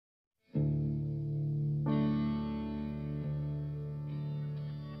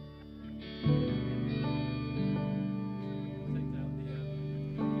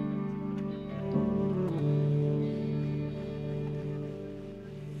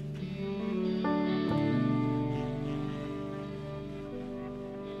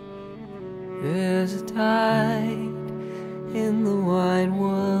a tide in the wide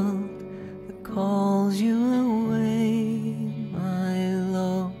world that calls you away, my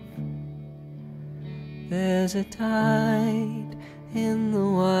love. There's a tide in the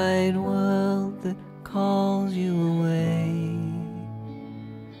wide world that calls you away.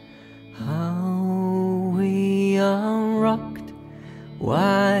 How we are rocked,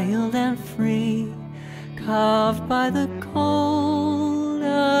 wild and free, carved by the cold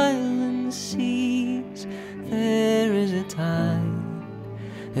island seas. There is a tide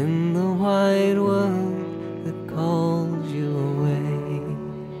in the wide world that calls you away.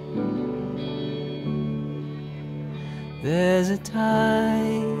 There's a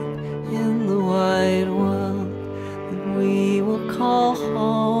tide in the wide world that we will call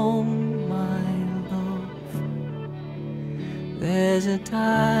home, my love. There's a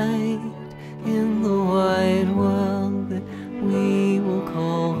tide in the wide world that we will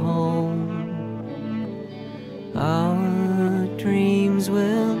call home. Our dreams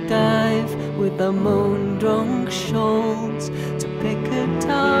will dive with the moon-drunk shoals to pick at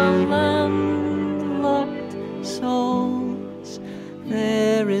our landlocked souls.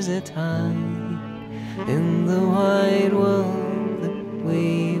 There is a tide in the wide world that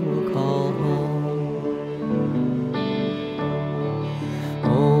we will call home.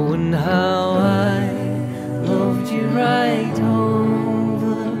 Oh, and how I loved you right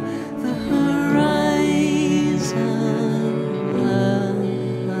over the horizon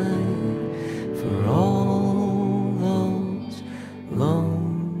line, for all those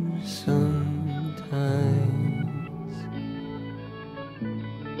lonesome times.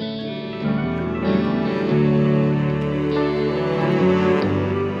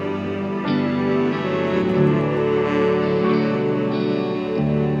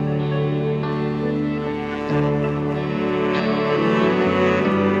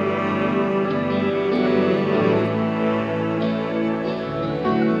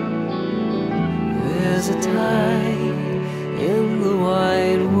 There's a tide in the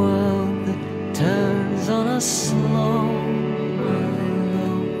wide world that turns on us slow, my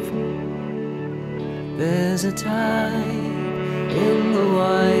love. There's a tide in the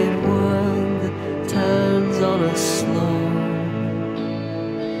wide world that turns on us slow.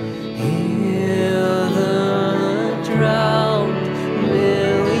 Hear the drowned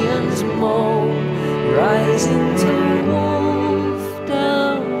millions moan, rising to wolf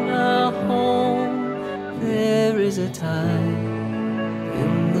down our home. There is a tide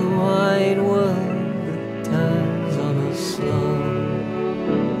in the wide world that turns on us slow.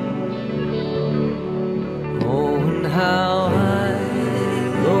 Oh, and how I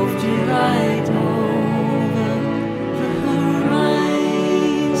loved you right over the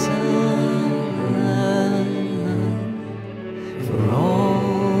horizon line, for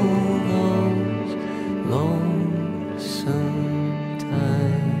all those lonesome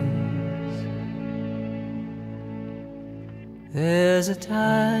times. There's a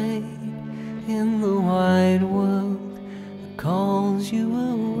tide in the wide world that calls you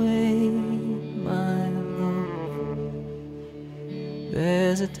away, my love.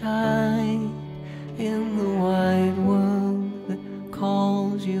 There's a tide in the wide world that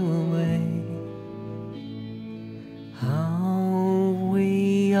calls you away. How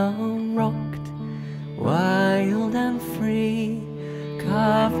we are rocked, wild and free,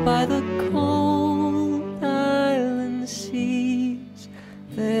 carved by the cold island seas.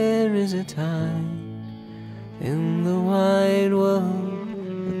 There is a tide in the wide world